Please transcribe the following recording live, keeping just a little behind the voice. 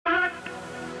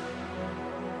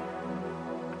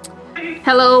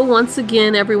Hello, once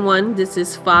again, everyone. This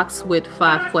is Fox with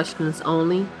Five Questions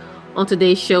Only. On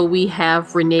today's show, we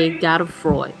have Rene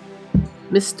Godefroy.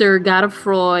 Mr.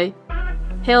 Godefroy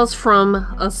hails from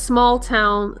a small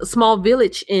town, a small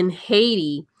village in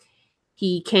Haiti.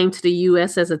 He came to the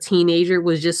U.S. as a teenager,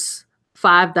 was just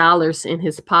 $5 in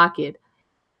his pocket.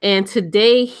 And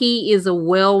today, he is a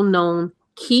well known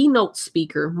keynote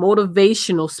speaker,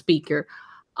 motivational speaker.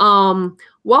 Welcome,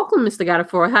 Mr.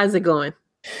 Godefroy. How's it going?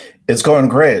 It's going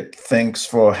great. Thanks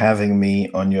for having me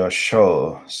on your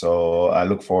show. So I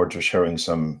look forward to sharing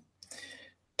some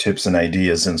tips and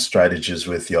ideas and strategies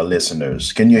with your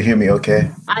listeners. Can you hear me okay?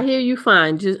 I hear you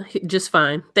fine, just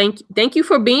fine. Thank you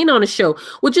for being on the show.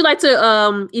 Would you like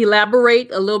to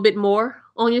elaborate a little bit more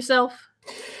on yourself?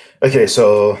 Okay,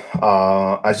 so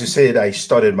as you said, I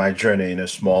started my journey in a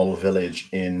small village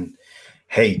in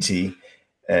Haiti.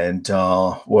 And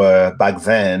where back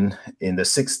then in the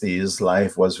 60s,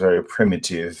 life was very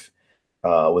primitive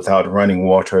without running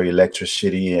water,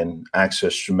 electricity, and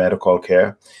access to medical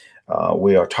care.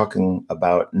 We are talking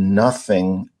about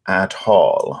nothing at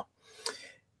all.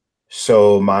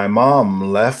 So my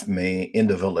mom left me in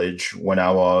the village when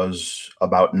I was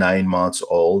about 9 months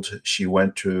old. She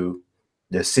went to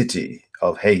the city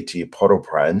of Haiti,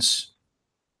 Port-au-Prince,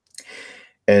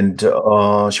 and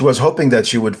she was hoping that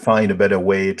she would find a better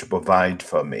way to provide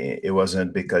for me. It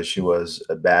wasn't because she was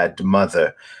a bad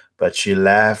mother, but she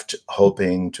left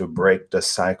hoping to break the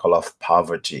cycle of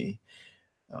poverty.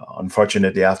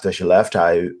 Unfortunately, after she left,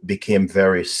 I became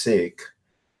very sick.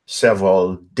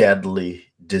 Several deadly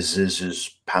diseases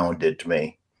pounded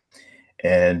me.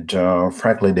 And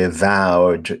frankly, they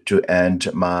vowed to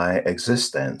end my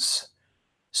existence.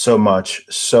 So much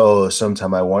so,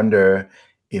 sometimes I wonder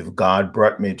if God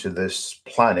brought me to this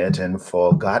planet and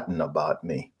forgotten about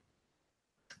me.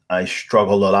 I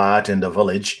struggled a lot in the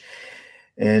village,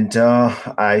 and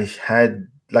I had,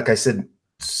 like I said,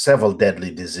 several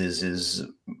deadly diseases,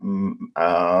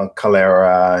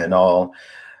 cholera and all.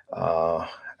 Uh,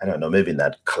 I don't know, maybe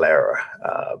not cholera,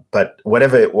 but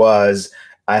whatever it was,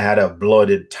 I had a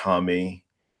bloated tummy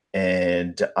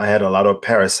and I had a lot of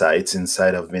parasites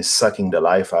inside of me, sucking the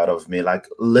life out of me, like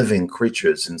living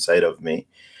creatures inside of me.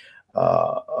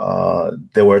 Uh, uh,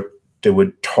 they were they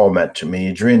would torment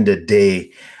me during the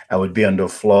day. I would be on the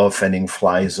floor fanning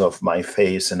flies off my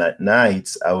face, and at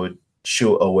night I would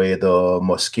shoo away the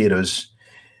mosquitoes.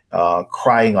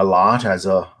 Crying a lot as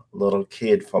a little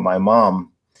kid for my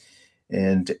mom.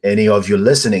 And any of you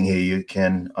listening here, you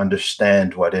can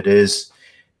understand what it is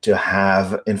to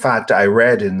have. In fact, I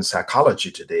read in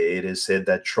psychology today, it is said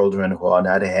that children who are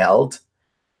not held,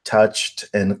 touched,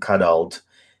 and cuddled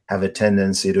have a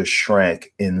tendency to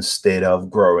shrink instead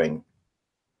of growing.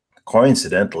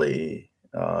 Coincidentally,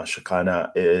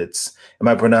 Shakana, am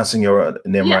I pronouncing your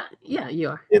name right? Yeah, yeah, you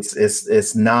are.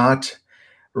 It's not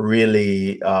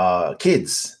really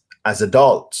kids. As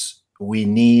adults, we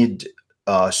need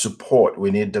support. We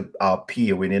need our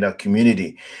peer. We need our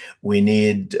community. We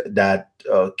need that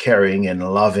caring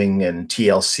and loving and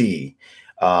TLC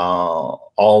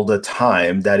all the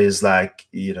time. That is like,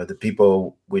 the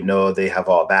people we know, they have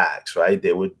our backs, right?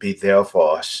 They would be there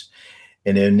for us.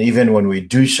 And then even when we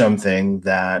do something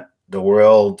that the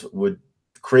world would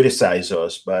criticize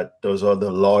us, but those are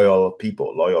the loyal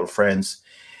people, loyal friends,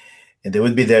 and they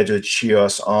would be there to cheer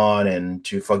us on and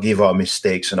to forgive our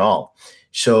mistakes and all.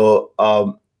 So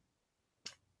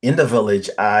in the village,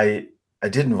 I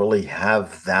didn't really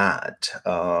have that.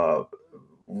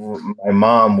 My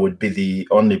mom would be the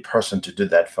only person to do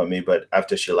that for me, but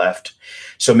after she left,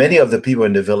 so many of the people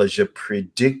in the village have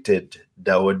predicted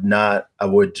that I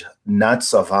would not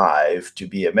survive to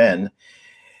be a man,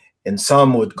 and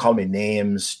some would call me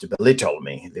names to belittle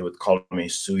me. They would call me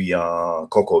Suya,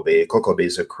 Kokobe. Kokobe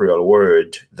is a Creole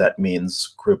word that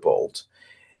means crippled.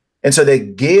 And so they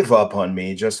gave up on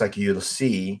me, just like you'll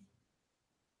see.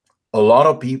 A lot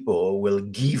of people will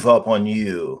give up on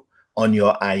you, on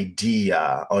your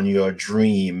idea, on your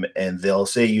dream, and they'll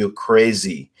say you're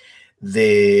crazy.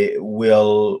 They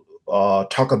will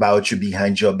talk about you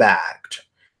behind your back.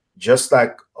 Just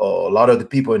like a lot of the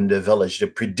people in the village, they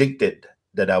predicted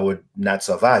that I would not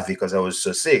survive because I was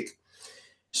so sick.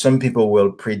 Some people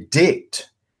will predict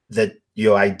that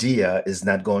your idea is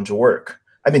not going to work.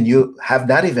 I mean, you have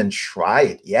not even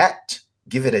tried yet.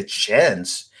 Give it a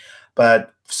chance.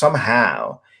 But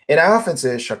somehow, and I often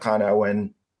say, Shakana,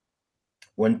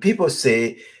 when people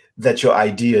say that your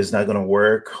idea is not going to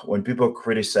work, when people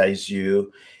criticize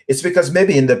you, it's because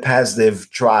maybe in the past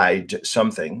they've tried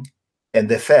something and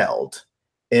they failed.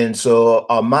 And so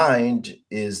our mind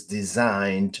is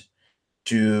designed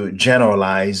to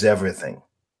generalize everything.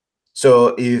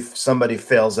 So if somebody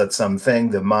fails at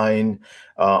something, the mind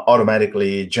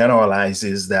automatically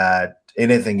generalizes that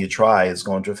anything you try is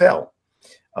going to fail.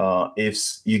 If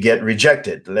you get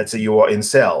rejected, let's say you are in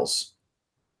sales,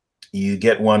 you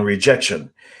get one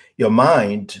rejection, your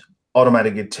mind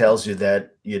automatically tells you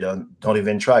that you don't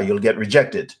even try, you'll get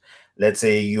rejected. Let's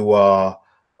say you are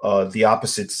the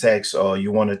opposite sex, or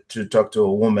you wanted to talk to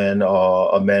a woman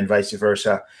or a man, vice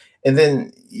versa, and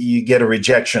then you get a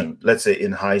rejection, let's say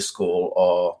in high school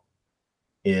or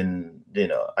in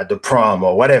at the prom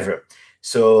or whatever.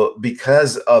 So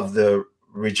because of the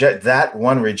that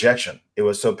one rejection, it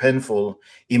was so painful,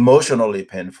 emotionally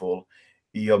painful,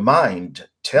 your mind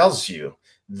tells you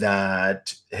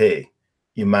that, hey,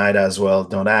 you might as well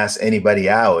don't ask anybody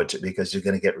out because you're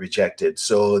going to get rejected.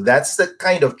 So that's the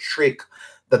kind of trick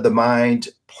that the mind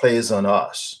plays on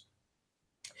us.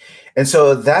 And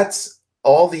so that's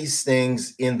all these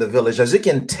things in the village. As you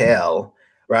can tell,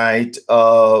 right?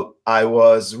 I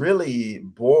was really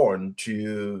born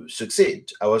to succeed.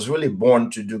 I was really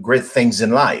born to do great things in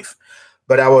life.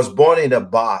 But I was born in a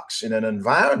box, in an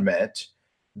environment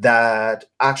that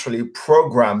actually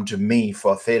programmed me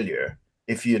for failure,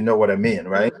 if you know what I mean,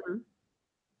 right? Mm-hmm.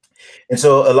 And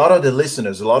so a lot of the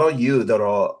listeners, a lot of you that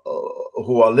are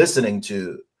who are listening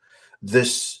to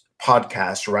this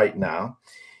podcast right now,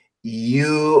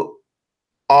 you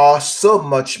are so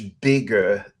much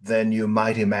bigger than you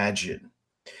might imagine.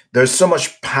 There's so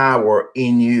much power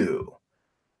in you.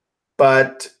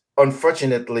 But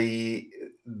unfortunately,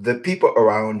 the people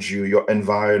around you, your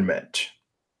environment,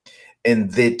 and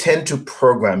they tend to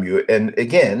program you. And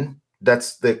again,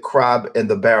 that's the crab in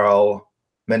the barrel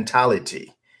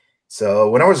mentality. So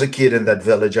when I was a kid in that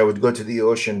village, I would go to the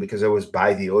ocean because I was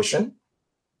by the ocean.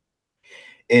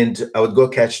 And I would go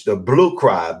catch the blue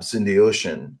crabs in the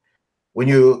ocean. When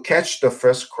you catch the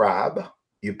first crab,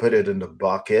 you put it in the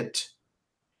bucket.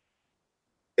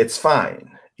 It's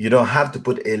fine. You don't have to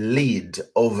put a lid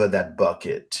over that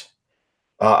bucket.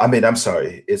 I'm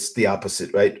sorry, it's the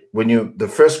opposite, right?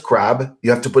 The first crab,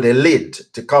 you have to put a lid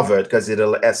to cover it because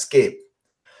it'll escape.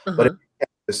 But if Uh-huh. you catch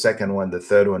the second one, the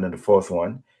third one, and the fourth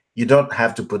one, you don't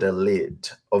have to put a lid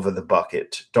over the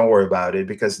bucket. Don't worry about it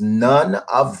because none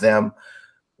of them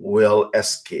will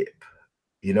escape.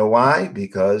 You know why?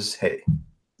 Because, hey,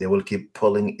 they will keep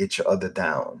pulling each other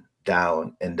down,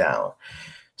 down, and down.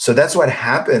 So that's what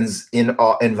happens in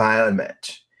our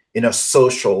environment, in our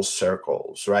social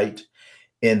circles, right?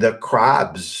 In the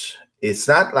crabs, it's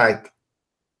not like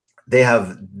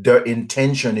their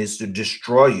intention is to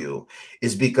destroy you.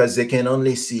 It's because they can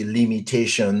only see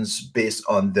limitations based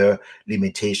on their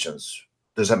limitations.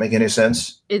 Does that make any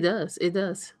sense? It does. It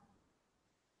does.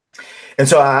 And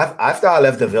so after I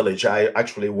left the village, I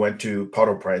actually went to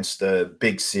Port-au-Prince, the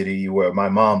big city where my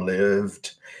mom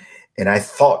lived. And I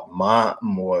thought mom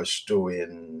was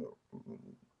doing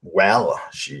well.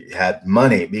 She had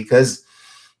money because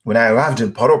when I arrived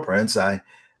in Port-au-Prince, I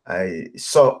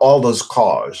saw all those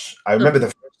cars. I remember the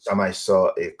first time I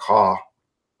saw a car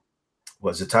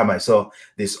was the time I saw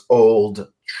this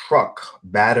old truck,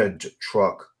 battered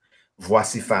truck,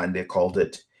 Voici Fan, they called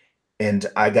it. And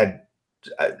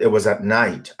it was at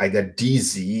night. I got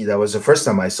dizzy. That was the first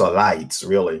time I saw lights,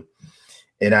 really.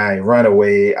 And I ran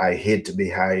away. I hid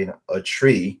behind a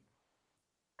tree.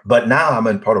 But now I'm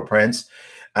in Port-au-Prince.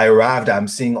 I arrived. I'm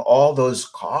seeing all those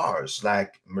cars,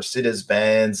 like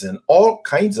Mercedes-Benz and all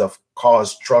kinds of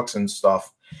cars, trucks, and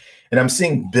stuff. And I'm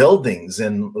seeing buildings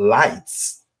and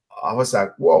lights. I was like,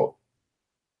 whoa.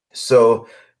 So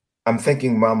I'm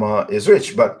thinking Mama is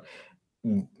rich. But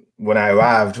when I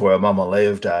arrived where Mama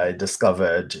lived, I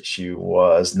discovered she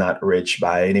was not rich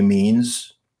by any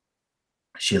means.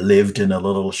 She lived in a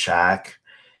little shack,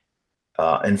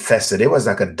 infested. It was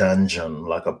like a dungeon,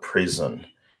 like a prison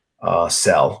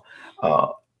cell. Uh,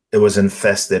 it was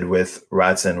infested with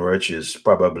rats and roaches,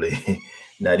 probably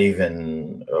not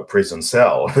even a prison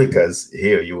cell, because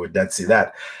here you would not see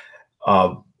that.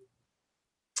 Uh,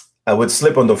 I would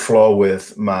sleep on the floor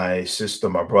with my sister,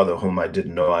 my brother, whom I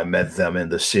didn't know. I met them in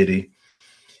the city.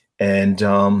 And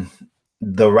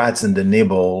the rats and the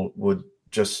nibble would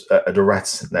the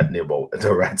rats, not nibble,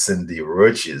 the rats and the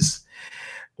roaches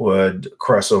would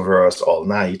cross over us all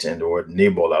night. And the word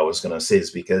nibble, I was going to say,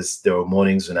 is because there were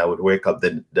mornings when I would wake up,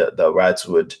 the rats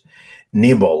would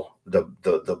nibble the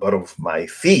butt of my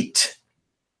feet.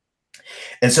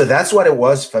 And so that's what it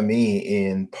was for me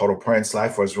in Port-au-Prince.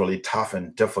 Life was really tough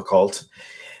and difficult.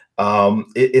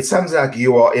 It sounds like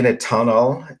you are in a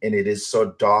tunnel and it is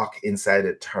so dark inside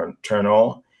a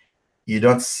tunnel. You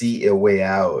don't see a way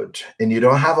out and you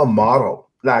don't have a model.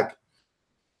 Like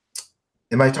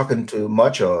Am I talking too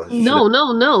much, or should I? No,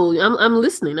 no, no. I'm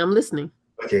listening. I'm listening.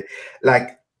 Okay.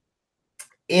 Like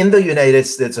in the United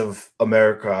States of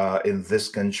America, in this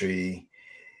country,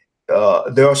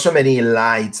 there are so many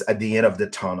lights at the end of the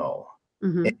tunnel.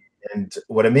 Mm-hmm. And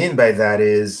what I mean by that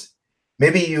is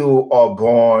maybe you are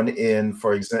born in,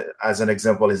 for example, as an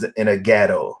example, is in a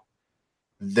ghetto.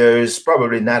 There's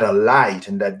probably not a light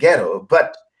in that ghetto,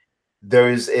 but there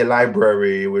is a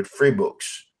library with free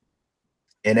books.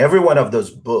 And every one of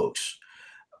those books,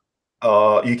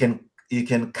 you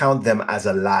can count them as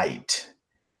a light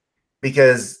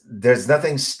because there's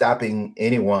nothing stopping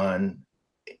anyone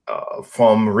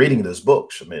from reading those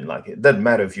books. I mean, like it doesn't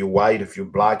matter if you're white, if you're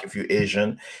black, if you're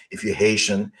Asian, if you're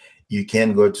Haitian, you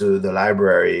can go to the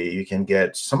library. You can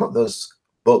get some of those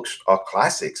books are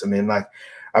classics. I mean, like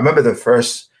I remember the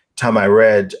first time I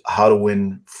read How to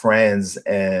Win Friends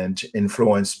and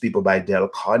Influence People by Dale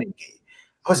Carnegie.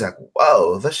 I was like,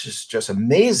 wow, this is just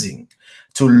amazing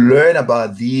to learn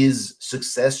about these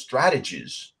success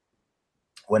strategies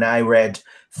when I read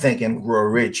Think and Grow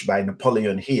Rich by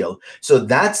Napoleon Hill. So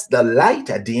that's the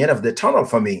light at the end of the tunnel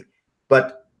for me.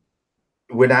 But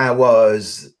when I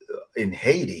was in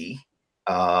Haiti,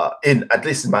 in at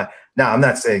least in my now, I'm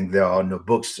not saying there are no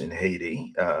books in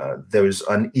Haiti. There is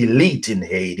an elite in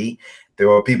Haiti. There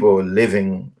are people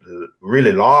living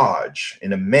really large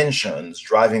in the mansions,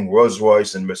 driving Rolls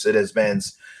Royce and Mercedes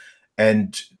Benz,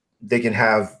 and they can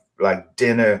have like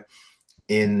dinner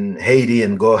in Haiti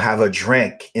and go have a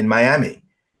drink in Miami.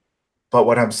 But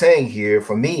what I'm saying here,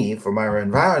 for me, for my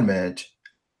environment,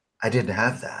 I didn't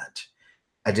have that.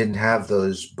 I didn't have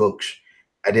those books.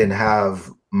 I didn't have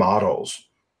models.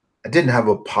 I didn't have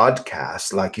a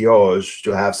podcast like yours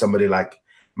to have somebody like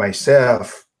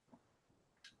myself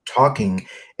talking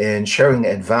and sharing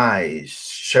advice,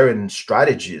 sharing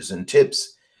strategies and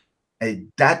tips.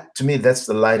 And that to me, that's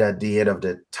the light at the end of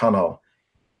the tunnel.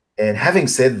 And having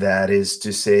said that is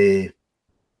to say,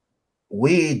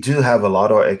 we do have a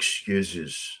lot of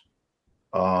excuses.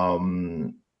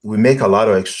 We make a lot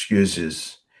of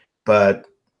excuses, but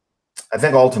I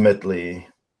think ultimately,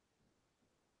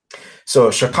 so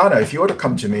Shakana, if you were to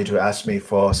come to me to ask me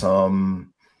for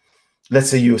some, let's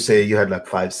say you had like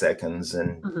 5 seconds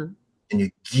Mm-hmm. and you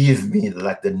give me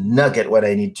like the nugget what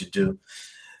I need to do,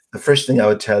 the first thing I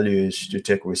would tell you is to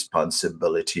take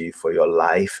responsibility for your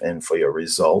life and for your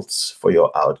results, for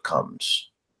your outcomes,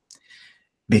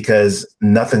 because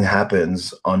nothing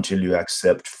happens until you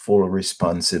accept full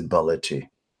responsibility.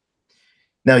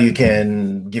 Now you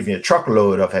can give me a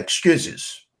truckload of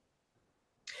excuses.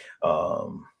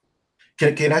 Um,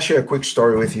 can I share a quick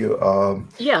story with you?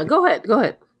 Yeah, go ahead. Go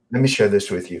ahead. Let me share this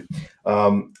with you.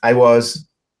 I was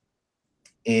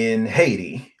in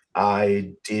Haiti.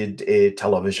 I did a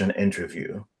television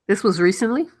interview. This was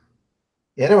recently?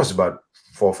 Yeah, that was about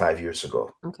 4 or 5 years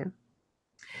ago. Okay.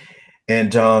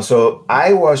 And so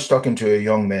I was talking to a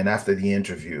young man after the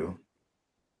interview,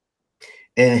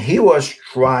 and he was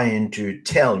trying to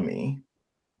tell me,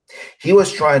 he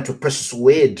was trying to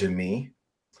persuade me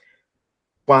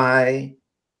why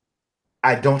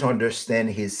I don't understand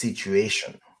his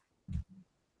situation.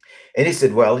 And he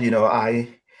said, well,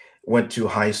 I went to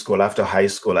high school. After high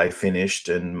school, I finished,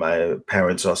 and my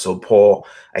parents are so poor,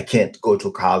 I can't go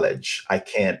to college. I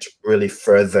can't really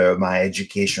further my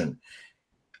education.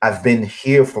 I've been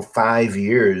here for 5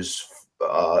 years,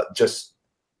 just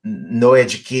no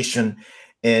education,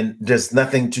 and there's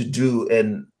nothing to do,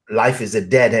 and life is a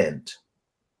dead end.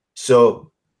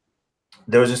 So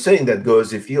there's a saying that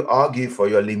goes, if you argue for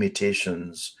your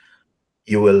limitations,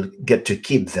 you will get to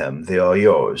keep them. They are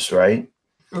yours, right?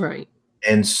 Right.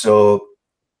 And so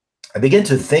I began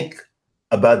to think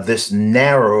about this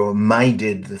narrow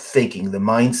minded thinking, the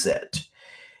mindset.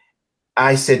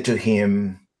 I said to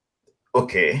him,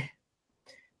 okay,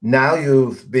 now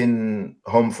you've been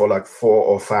home for like 4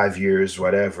 or 5 years,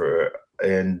 whatever,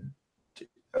 and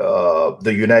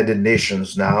the United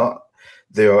Nations now,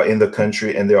 they are in the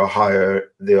country and they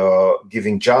are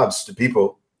giving jobs to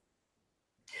people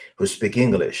who speak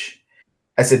English.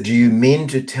 I said, do you mean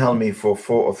to tell me for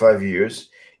 4 or 5 years,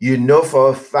 you know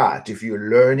for a fact if you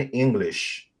learn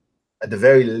English, at the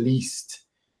very least,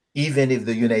 even if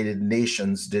the United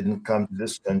Nations didn't come to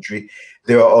this country,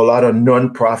 there are a lot of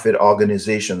non-profit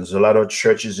organizations, a lot of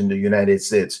churches in the United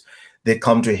States. They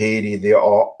come to Haiti. They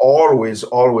are always,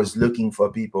 always looking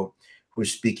for people who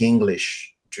speak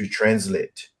English to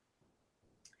translate.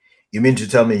 You mean to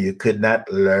tell me you could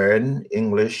not learn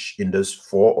English in those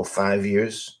 4 or 5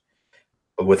 years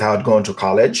without going to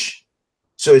college?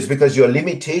 So it's because your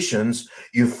limitations,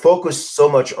 you focus so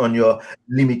much on your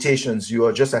limitations, you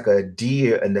are just like a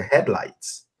deer in the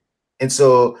headlights. And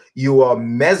so you are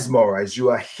mesmerized, you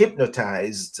are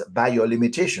hypnotized by your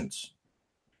limitations.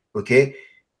 Okay.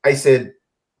 I said,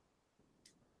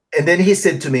 and then he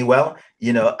said to me, well,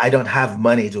 I don't have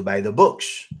money to buy the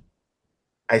books.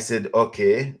 I said,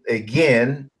 okay,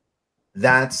 again,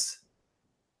 that's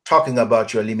talking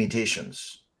about your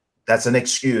limitations. That's an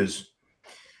excuse.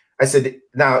 I said,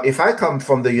 now, if I come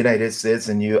from the United States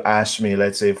and you ask me,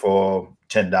 let's say, for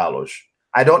 $10,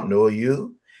 I don't know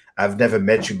you. I've never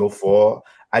met you before.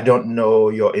 I don't know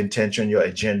your intention, your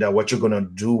agenda, what you're going to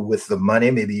do with the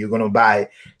money. Maybe you're going to buy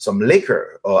some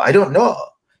liquor, or I don't know.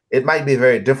 It might be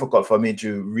very difficult for me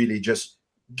to really just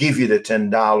give you the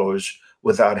 $10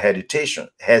 without hesitation.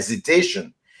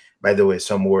 Hesitation, by the way,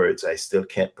 some words I still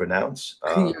can't pronounce.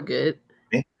 You're good.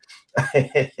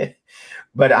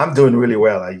 But I'm doing really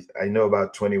well. I know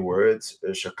about 20 words,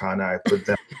 Shakana. I put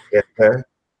them together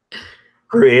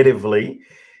creatively,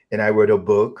 and I wrote a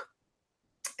book,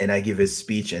 and I give a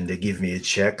speech, and they give me a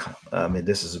check. And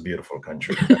this is a beautiful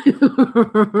country.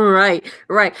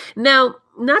 Right. Now,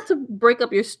 not to break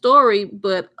up your story,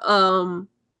 but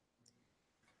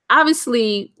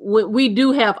obviously we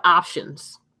do have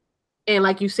options. And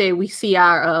like you say, we see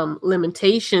our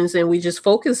limitations and we just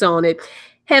focus on it.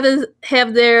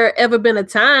 Have there ever been a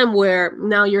time where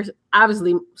now you're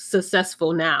obviously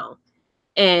successful now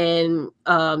and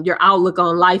your outlook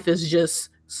on life is just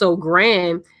so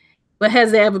grand, but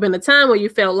has there ever been a time where you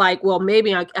felt like, well,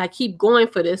 maybe I keep going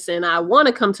for this and I want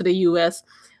to come to the US,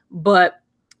 but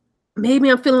maybe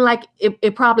I'm feeling like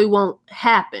it probably won't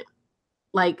happen?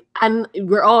 Like,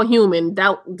 we're all human.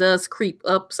 Doubt does creep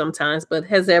up sometimes, but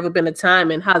has there ever been a time,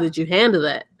 and how did you handle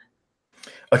that?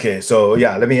 Okay, so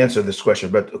yeah, let me answer this question,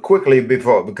 but quickly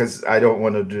before, because I don't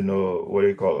want to do no, what do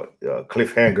you call it,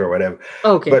 cliffhanger or whatever.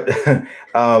 Okay. But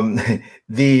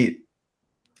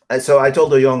so I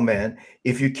told the young man,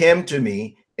 if you came to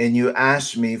me and you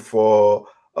asked me for,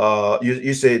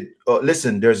 you said,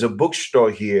 listen, there's a bookstore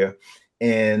here,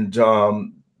 and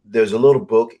there's a little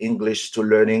book, English to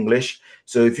Learn English.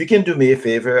 So if you can do me a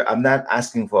favor, I'm not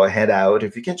asking for a handout.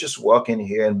 If you can just walk in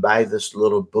here and buy this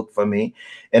little book for me,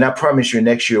 and I promise you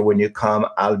next year when you come,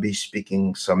 I'll be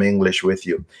speaking some English with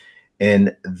you.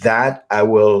 And that I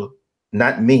will,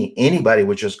 not me, anybody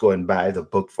would just go and buy the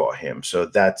book for him. So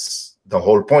that's the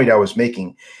whole point I was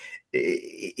making.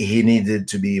 He needed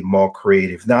to be more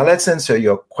creative. Now let's answer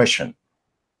your question.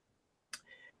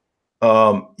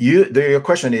 Your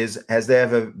question is, has there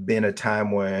ever been a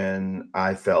time when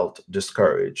I felt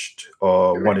discouraged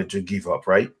or wanted to give up,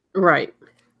 right? Right.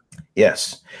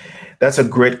 Yes, that's a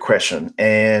great question.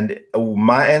 And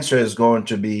my answer is going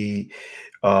to be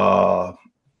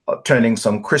turning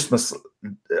some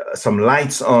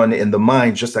lights on in the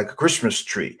mind, just like a Christmas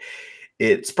tree.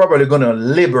 It's probably going to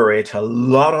liberate a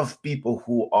lot of people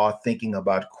who are thinking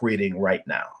about quitting right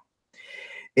now.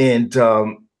 And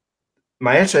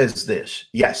my answer is this: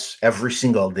 yes, every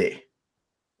single day.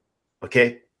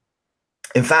 Okay.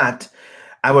 In fact,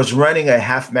 I was running a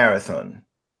half marathon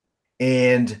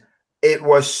and it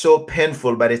was so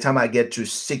painful by the time I get to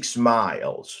 6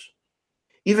 miles.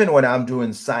 Even when I'm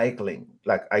doing cycling,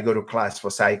 like I go to class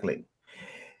for cycling.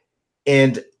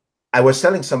 And I was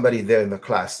telling somebody there in the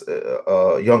class,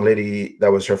 a young lady,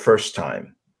 that was her first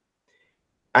time.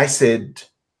 I said,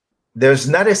 there's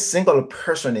not a single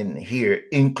person in here,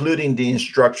 including the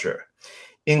instructor,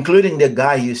 including the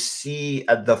guy you see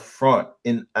at the front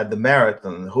at the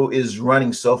marathon, who is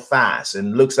running so fast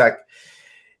and looks like,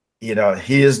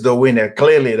 he is the winner,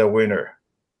 clearly the winner.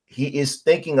 He is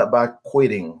thinking about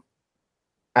quitting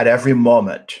at every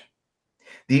moment.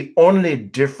 The only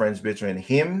difference between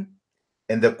him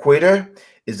and the quitter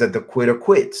is that the quitter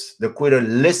quits. The quitter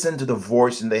listens to the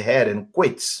voice in the head and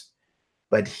quits.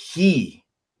 But he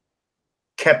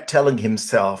kept telling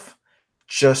himself,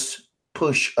 just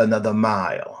push another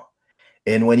mile.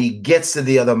 And when he gets to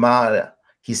the other mile,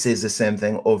 he says the same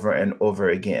thing over and over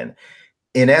again.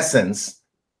 In essence,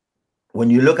 when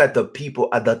you look at the people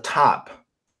at the top,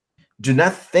 do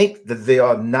not think that they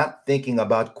are not thinking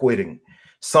about quitting.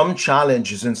 Some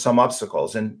challenges and some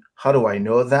obstacles. And how do I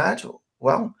know that?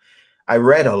 Well, I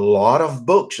read a lot of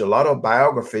books, a lot of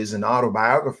biographies and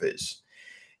autobiographies,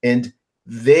 and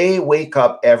they wake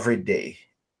up every day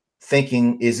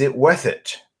thinking, is it worth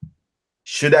it?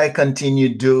 Should I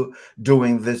continue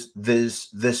doing this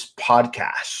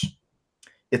podcast?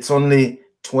 It's only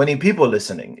 20 people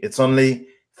listening. It's only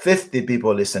 50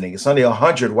 people listening. It's only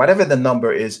 100, whatever the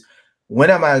number is. When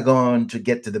am I going to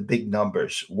get to the big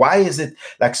numbers? Why is it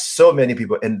like so many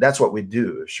people? And that's what we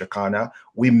do, Shakana.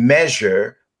 We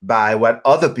measure by what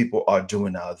other people are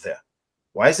doing out there.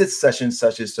 Why is it such and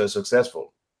such is so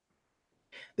successful?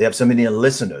 They have so many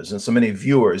listeners and so many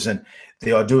viewers, and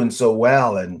they are doing so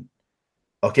well. And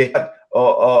okay,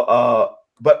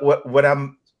 but what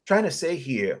I'm trying to say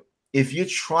here, if you're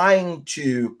trying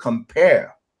to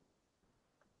compare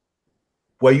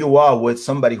where you are with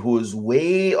somebody who is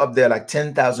way up there, like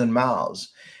 10,000 miles,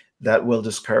 that will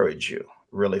discourage you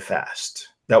really fast.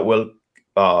 That will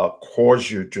cause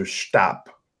you to stop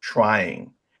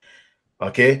trying.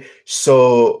 Okay,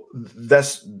 so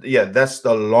that's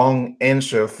the long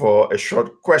answer for a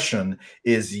short question.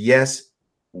 Is yes,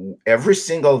 every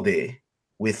single day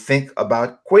we think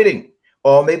about quitting,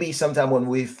 or maybe sometime when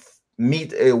we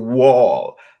meet a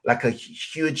wall, like a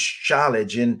huge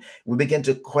challenge, and we begin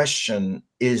to question: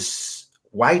 is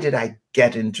why did I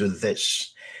get into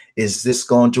this? Is this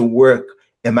going to work?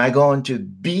 Am I going to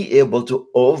be able to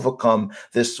overcome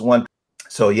this one?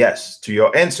 So yes, to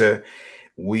your answer,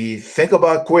 we think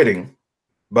about quitting,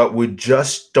 but we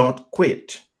just don't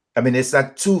quit. I mean, it's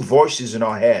like two voices in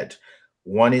our head.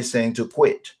 One is saying to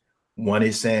quit, one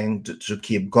is saying to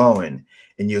keep going.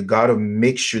 And you got to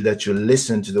make sure that you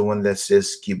listen to the one that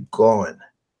says keep going.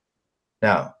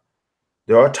 Now,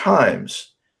 there are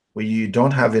times where you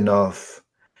don't have enough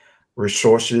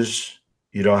resources,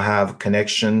 you don't have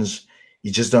connections,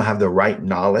 you just don't have the right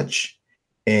knowledge,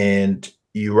 and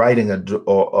you writing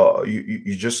or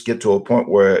you just get to a point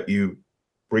where you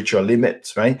reach your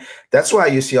limits, right? That's why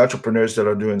you see entrepreneurs that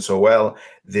are doing so well.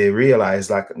 They realize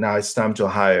like now it's time to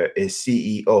hire a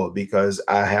CEO because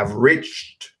I have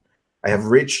reached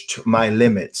my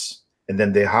limits, and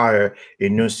then they hire a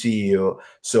new CEO.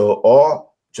 So, or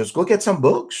just go get some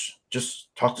books,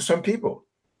 just talk to some people,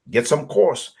 get some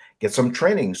course, get some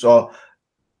training. So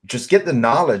just get the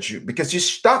knowledge because you're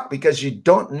stuck because you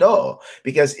don't know.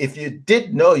 Because if you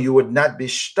did know, you would not be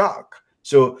stuck.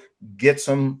 So get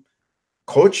some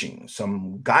coaching,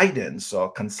 some guidance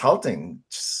or consulting,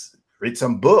 just read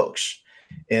some books,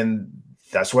 and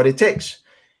that's what it takes.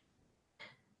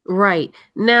 Right.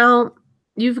 Now,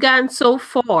 you've gotten so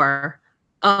far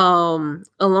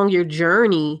along your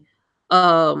journey.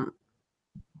 Um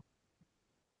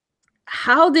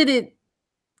how did it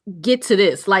get to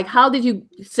this? Like how did you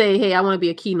say, "Hey, I want to be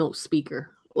a keynote speaker"?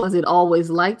 Was it always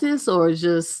like this or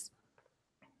just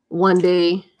one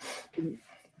day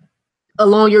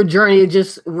along your journey it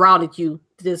just routed you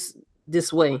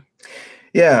this way?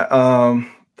 Yeah,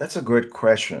 that's a great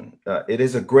question. It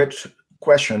is a great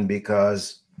question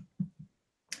because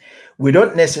we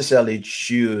don't necessarily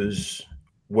choose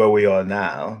where we are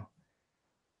now.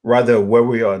 Rather, where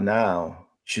we are now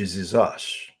chooses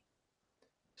us.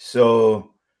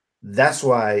 So that's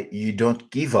why you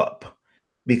don't give up,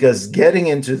 because getting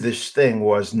into this thing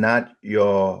was not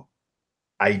your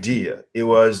idea, it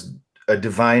was a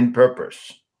divine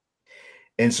purpose.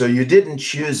 And so you didn't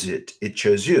choose it, it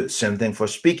chose you. Same thing for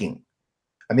speaking.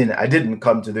 I mean, I didn't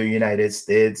come to the United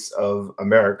States of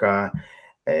America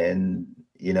and,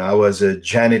 I was a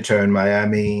janitor in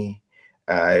Miami.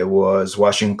 I was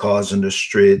washing cars on the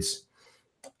streets.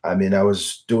 I mean, I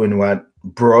was doing what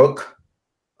broke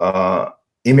uh,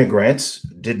 immigrants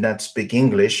did not speak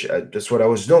English. That's what I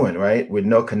was doing, right? With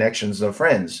no connections, no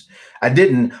friends. I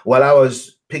didn't, while I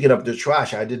was picking up the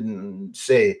trash, I didn't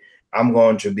say, I'm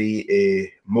going to be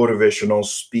a motivational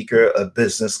speaker, a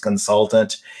business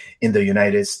consultant in the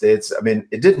United States. I mean,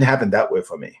 it didn't happen that way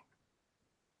for me.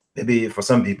 Maybe for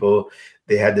some people,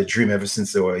 they had the dream ever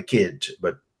since they were a kid.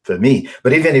 But for me,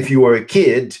 but even if you were a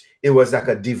kid, it was like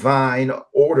a divine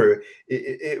order.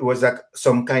 It was like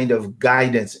some kind of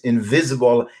guidance,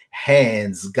 invisible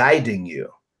hands guiding you.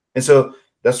 And so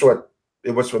that's what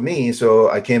it was for me. So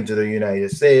I came to the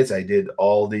United States. I did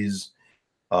all these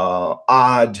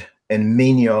odd and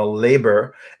menial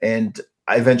labor. And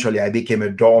eventually I became a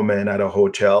doorman at a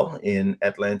hotel in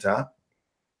Atlanta.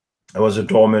 I was a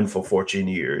doorman for 14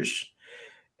 years,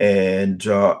 and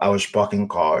I was parking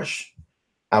cars.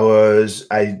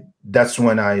 That's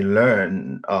when I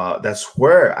learned, that's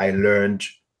where I learned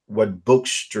what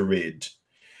books to read.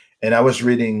 And I was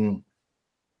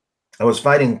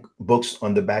finding books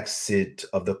on the back seat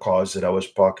of the cars that I was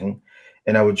parking,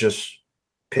 and I would just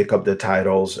pick up the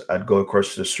titles. I'd go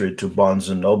across the street to Barnes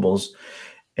and Nobles,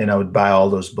 and I would buy all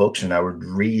those books, and I would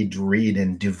read,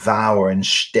 and devour and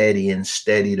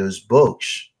study those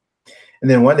books.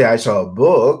 And then one day I saw a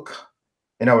book,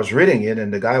 and I was reading it,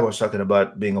 and the guy was talking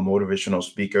about being a motivational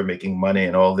speaker, making money,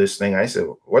 and all this thing. I said,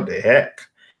 "What the heck?"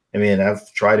 I mean,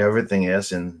 I've tried everything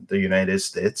else in the United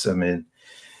States. I mean,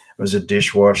 I was a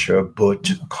dishwasher,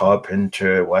 boot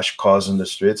carpenter, wash cars on the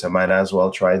streets. I might as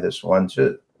well try this one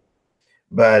too.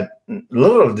 But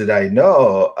little did I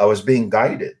know I was being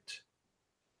guided.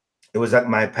 It was like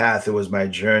my path. It was my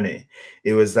journey.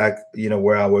 It was like,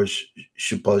 where I was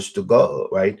supposed to go.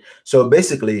 Right. So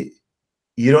basically,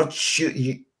 you don't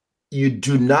choose, you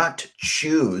do not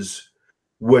choose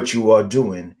what you are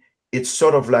doing. It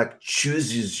sort of like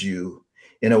chooses you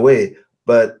in a way.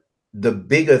 But the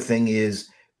bigger thing is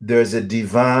there's a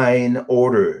divine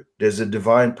order, there's a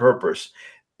divine purpose.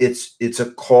 It's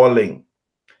a calling.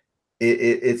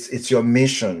 It's your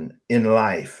mission in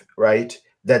life, right?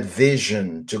 That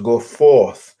vision to go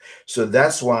forth. So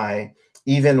that's why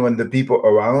even when the people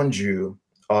around you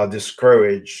are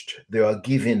discouraged, they are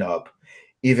giving up,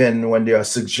 even when they are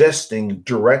suggesting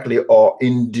directly or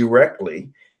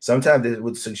indirectly, sometimes they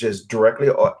would suggest directly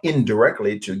or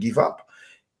indirectly to give up.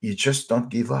 You just don't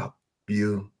give up.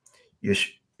 You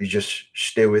just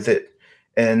stay with it.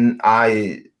 And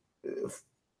I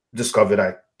discovered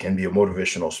I can be a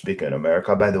motivational speaker in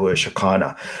America. By the way,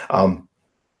 Shakana,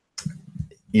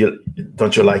 you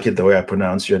don't you like it the way I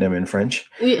pronounce your name in French?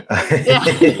 Yeah.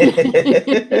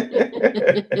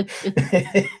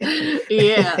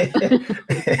 Yeah.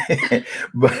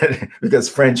 But because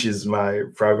French is my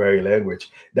primary language.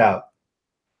 Now,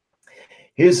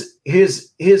 here's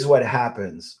what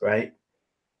happens, right?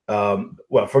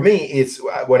 Well, for me, it's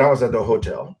when I was at the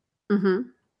hotel. Mm-hmm.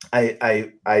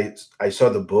 I saw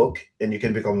the book, and you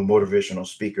can become a motivational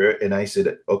speaker, and I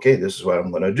said, okay, this is what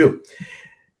I'm going to do.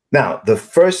 Now, the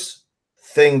first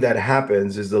thing that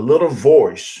happens is the little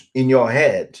voice in your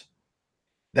head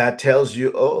that tells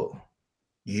you, oh,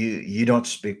 you don't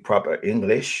speak proper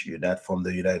English. You're not from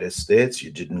the United States.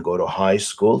 You didn't go to high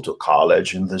school, to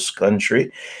college in this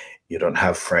country. You don't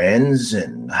have friends.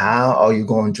 And how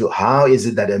is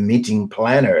it that a meeting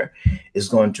planner is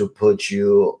going to put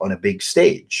you on a big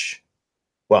stage?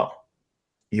 Well,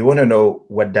 you want to know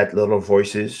what that little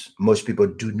voice is? Most people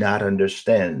do not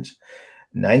understand.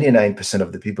 99%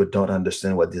 of the people don't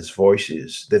understand what this voice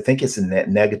is. They think it's a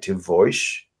negative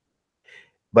voice.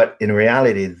 But in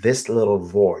reality, this little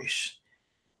voice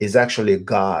is actually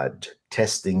God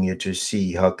testing you to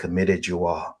see how committed you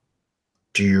are.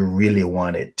 Do you really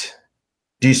want it?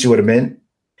 Do you see what I mean?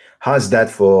 How's that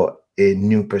for a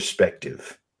new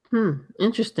perspective?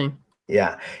 Interesting.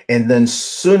 Yeah. And then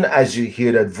soon as you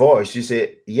hear that voice, you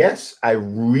say, yes, I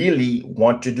really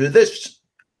want to do this.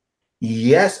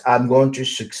 Yes, I'm going to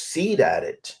succeed at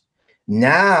it.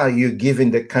 Now you're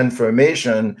giving the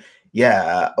confirmation,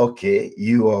 yeah, okay,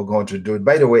 you are going to do it.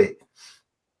 By the way,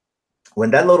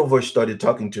 when that little voice started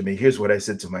talking to me, here's what I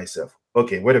said to myself.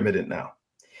 Okay, wait a minute now.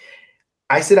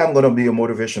 I said I'm going to be a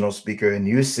motivational speaker, and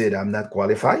you said I'm not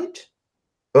qualified.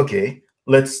 Okay,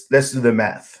 let's do the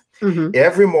math. Mm-hmm.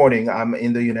 Every morning I'm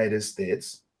in the United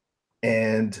States,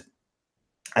 and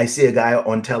I see a guy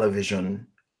on television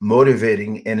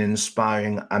motivating and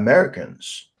inspiring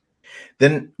Americans.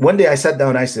 Then one day I sat down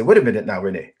and I said, wait a minute now,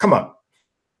 Renee, come on.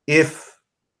 If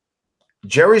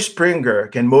Jerry Springer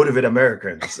can motivate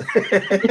Americans,